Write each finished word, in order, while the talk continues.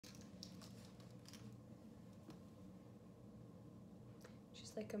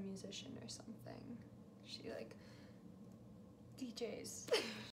She's like a musician or something. She like DJs.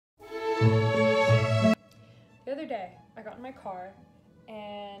 The other day, I got in my car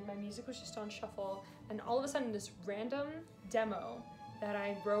and my music was just on shuffle, and all of a sudden this random demo that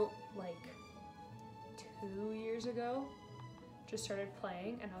I wrote like 2 years ago just started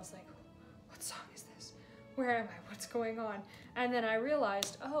playing, and I was like, what song is this? Where am I? What's going on? And then I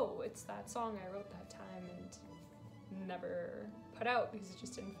realized, oh, it's that song I wrote that time and never put out because it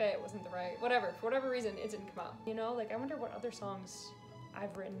just didn't fit, it wasn't the right, whatever, for whatever reason, it didn't come out. You know, like I wonder what other songs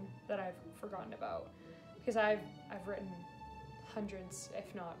I've written that I've forgotten about, because I've written hundreds,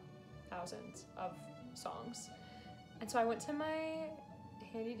 if not thousands of songs. And so I went to my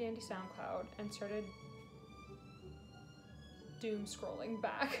handy dandy SoundCloud and started doom scrolling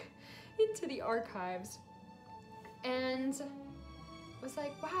back into the archives, and was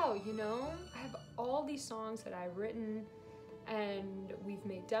like, wow, you know, I have all these songs that I've written and we've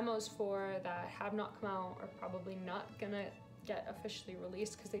made demos for that have not come out, or probably not gonna get officially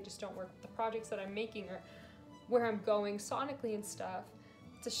released because they just don't work with the projects that I'm making or where I'm going sonically and stuff.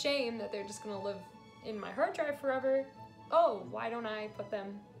 It's a shame that they're just gonna live in my hard drive forever. Oh, why don't I put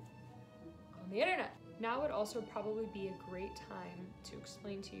them on the internet? Now would also probably be a great time to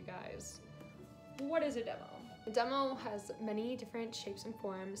explain to you guys, what is a demo? A demo has many different shapes and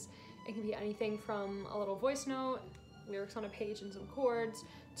forms. It can be anything from a little voice note, lyrics on a page and some chords,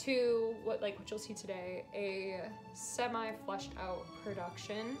 to what you'll see today, a semi-fleshed out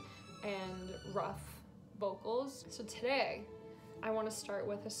production and rough vocals. So today, I want to start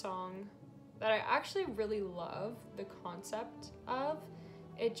with a song that I actually really love the concept of.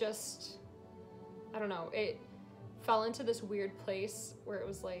 It just, I don't know, it fell into this weird place where it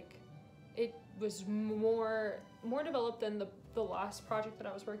was like, it was more developed than the last project that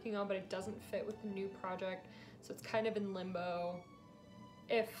I was working on, but it doesn't fit with the new project, so it's kind of in limbo.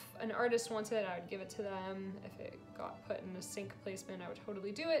 If an artist wanted it, I would give it to them. If it got put in a sync placement, I would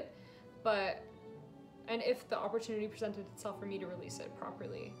totally do it. And if the opportunity presented itself for me to release it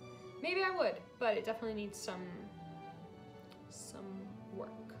properly, maybe I would, but it definitely needs some work.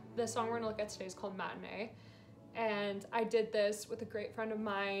 The song we're gonna look at today is called Matinee, and I did this with a great friend of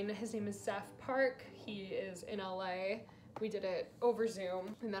mine. His name is Zeph Park. He is in LA. We did it over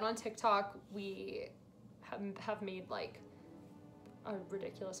Zoom. We met on TikTok. We have made like a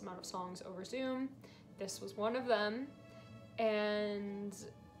ridiculous amount of songs over Zoom. This was one of them, and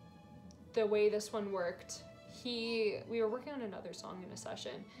the way this one worked, we were working on another song in a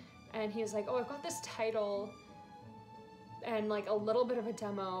session, and he was like, oh, I've got this title and like a little bit of a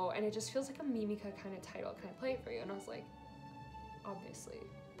demo, and it just feels like a Mimika kind of title. Can I play it for you? And I was like, obviously,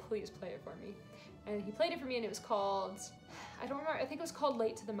 please play it for me. And he played it for me, and it was called, I don't remember, I think it was called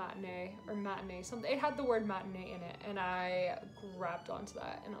Late to the Matinee, or Matinee, something. It had the word matinee in it, and I grabbed onto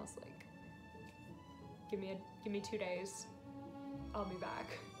that, and I was like, give me 2 days, I'll be back.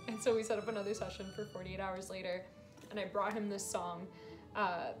 And so we set up another session for 48 hours later, and I brought him this song.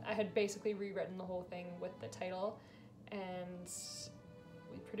 I had basically rewritten the whole thing with the title, and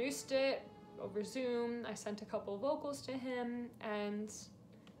we produced it over Zoom. I sent a couple vocals to him, and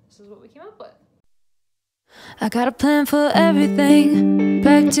this is what we came up with. I got a plan for everything,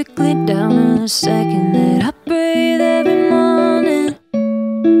 practically down to the second that I breathe every morning.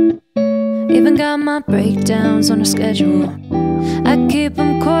 Even got my breakdowns on a schedule. I keep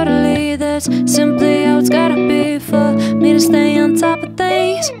them quarterly, that's simply how it's gotta be for me to stay on top of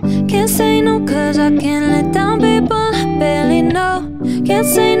things. Can't say no cause I can't let down people I barely know. Can't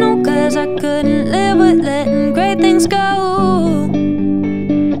say no cause I couldn't live with letting great things go.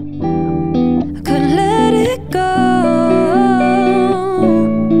 I couldn't let it go.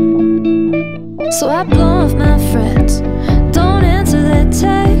 So I blow off my friends, don't answer their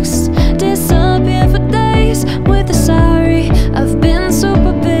texts, disappear for days with a sorry. I've been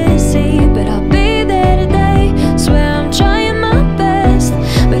super busy, but I'll be there today. Swear I'm trying my best,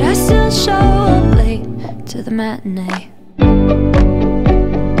 but I still show up late to the matinee.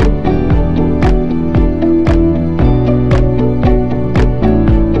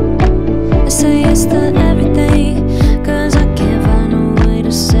 I say yes to everything, cause I can't find a way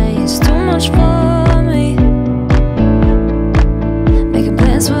to say it's too much for me. Making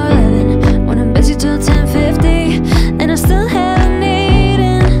plans for 11 when I'm busy till 10:50, and I still haven't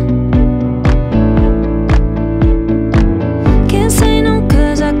eaten. Can't say no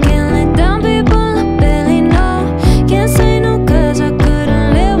cause I can't let down people I barely know. Can't say no cause I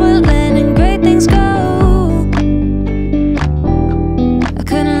couldn't live with letting great things go. I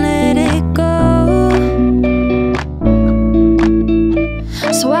couldn't let it go.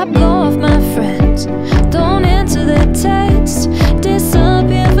 So I blow off my friends, don't answer their texts,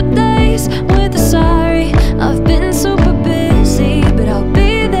 disappear for days with a sorry. I've been super busy, but I'll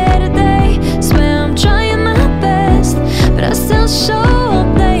be there today. Swear I'm trying my best, but I still show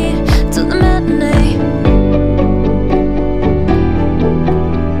up late till the matinee.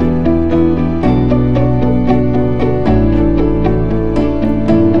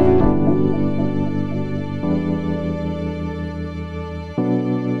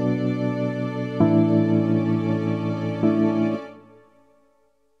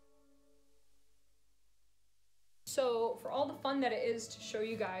 So for all the fun that it is to show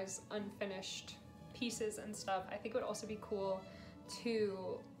you guys unfinished pieces and stuff, I think it would also be cool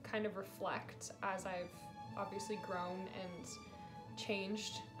to kind of reflect as I've obviously grown and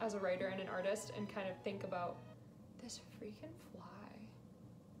changed as a writer and an artist, and kind of think about this freaking fly.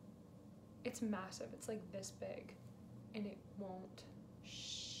 It's massive, it's like this big, and it won't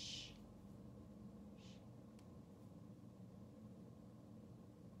shh.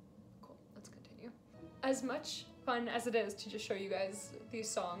 Cool, let's continue. As much fun as it is to just show you guys these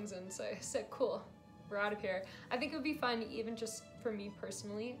songs and say, cool, we're out of here, I think it would be fun even just for me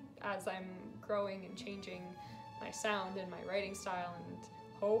personally, as I'm growing and changing my sound and my writing style and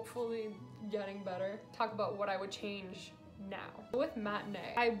hopefully getting better, talk about what I would change now. With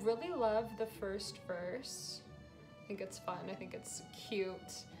Matinee, I really love the first verse. I think it's fun, I think it's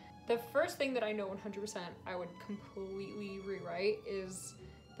cute. The first thing that I know 100% I would completely rewrite is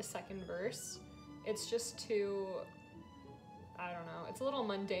the second verse. It's just too, I don't know, it's a little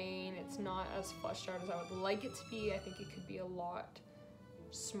mundane, it's not as fleshed out as I would like it to be. I think it could be a lot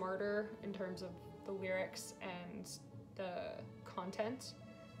smarter in terms of the lyrics and the content.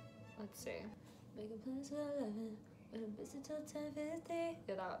 Let's see. Yeah,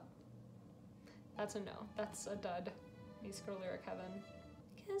 that's a no. That's a dud. Needs to go to lyric heaven.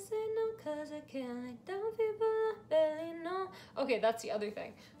 Can't say no cause I can't let down people I barely know. Okay, that's the other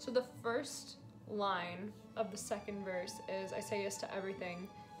thing. So the first line of the second verse is, I say yes to everything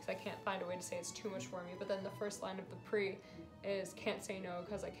because I can't find a way to say it's too much for me. But then the first line of the pre is, can't say no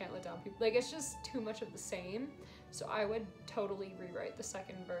because I can't let down people. Like, it's just too much of the same. So I would totally rewrite the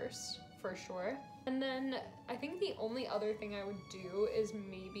second verse for sure. And then I think the only other thing I would do is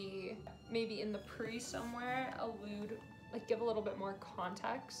maybe in the pre somewhere give a little bit more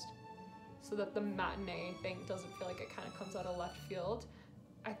context so that the matinee thing doesn't feel like it kind of comes out of left field.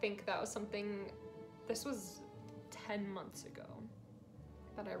 I think that was something, this was 10 months ago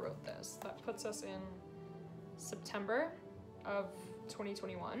that I wrote this. That puts us in September of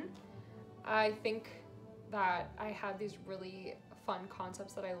 2021. I think that I had these really fun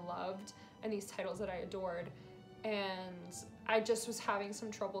concepts that I loved and these titles that I adored, and I just was having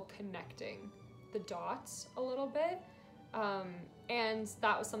some trouble connecting the dots a little bit. And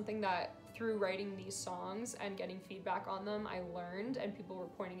that was something that through writing these songs and getting feedback on them, I learned, and people were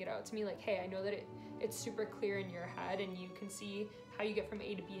pointing it out to me like, hey, I know that it's super clear in your head and you can see how you get from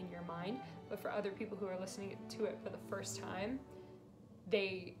A to B in your mind, but for other people who are listening to it for the first time,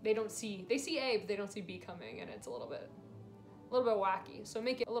 they see A, but they don't see B coming, and it's a little bit wacky. So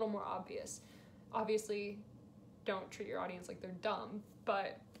make it a little more obvious. Obviously, don't treat your audience like they're dumb,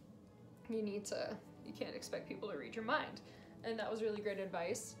 but you can't expect people to read your mind. And that was really great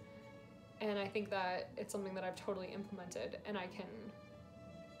advice. And I think that it's something that I've totally implemented, and I can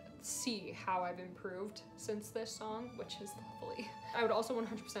see how I've improved since this song, which is lovely. I would also 100%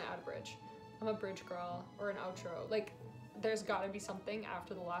 add a bridge. I'm a bridge girl, or an outro. Like, there's gotta be something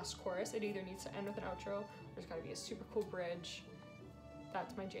after the last chorus. It either needs to end with an outro, or there's gotta be a super cool bridge.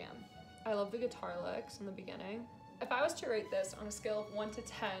 That's my jam. I love the guitar licks in the beginning. If I was to rate this on a scale of 1 to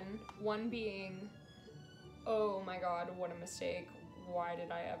 10, 1 being, oh my god, what a mistake, why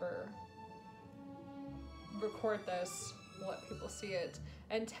did I ever record this, let people see it,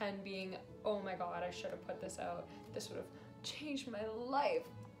 and 10 being, oh my god, I should have put this out, this would have changed my life,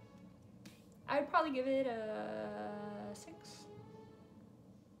 I'd probably give it a 6.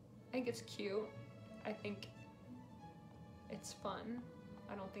 I think it's cute, I think it's fun,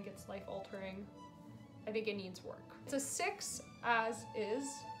 I don't think it's life-altering, I think it needs work. It's a 6 as is,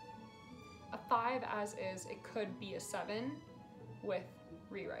 a 5 as is, it could be a 7 with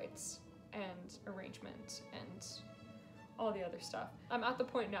rewrites and arrangement and all the other stuff. I'm at the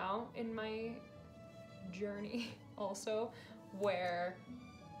point now in my journey also where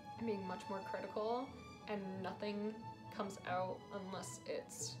I'm being much more critical, and nothing comes out unless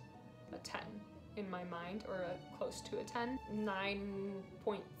it's a 10 in my mind, or close to a 10,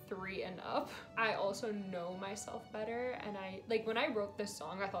 9.3 and up. I also know myself better, and when I wrote this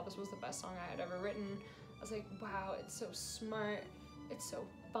song, I thought this was the best song I had ever written. I was like, wow, it's so smart, it's so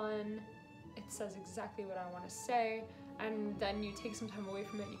fun, it says exactly what I want to say, and then you take some time away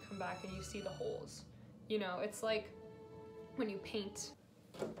from it and you come back and you see the holes. You know, it's like when you paint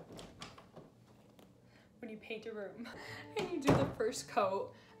a room and you do the first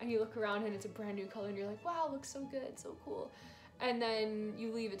coat and you look around and it's a brand new color and you're like, wow, it looks so good, so cool. And then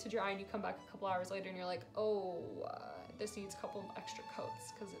you leave it to dry and you come back a couple hours later and you're like, oh, this needs a couple of extra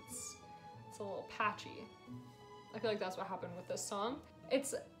coats because it's a little patchy. I feel like that's what happened with this song.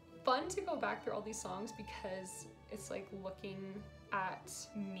 It's fun to go back through all these songs because it's like looking at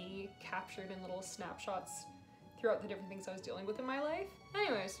me captured in little snapshots throughout the different things I was dealing with in my life.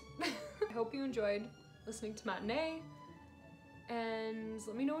 Anyways, I hope you enjoyed listening to Matinee, and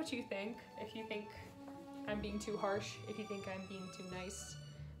let me know what you think. If you think I'm being too harsh, if you think I'm being too nice,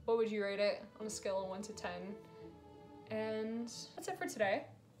 what would you rate it on a scale of 1 to 10? And that's it for today.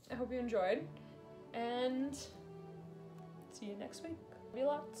 I hope you enjoyed, and see you next week. Love you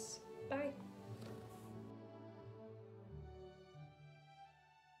lots.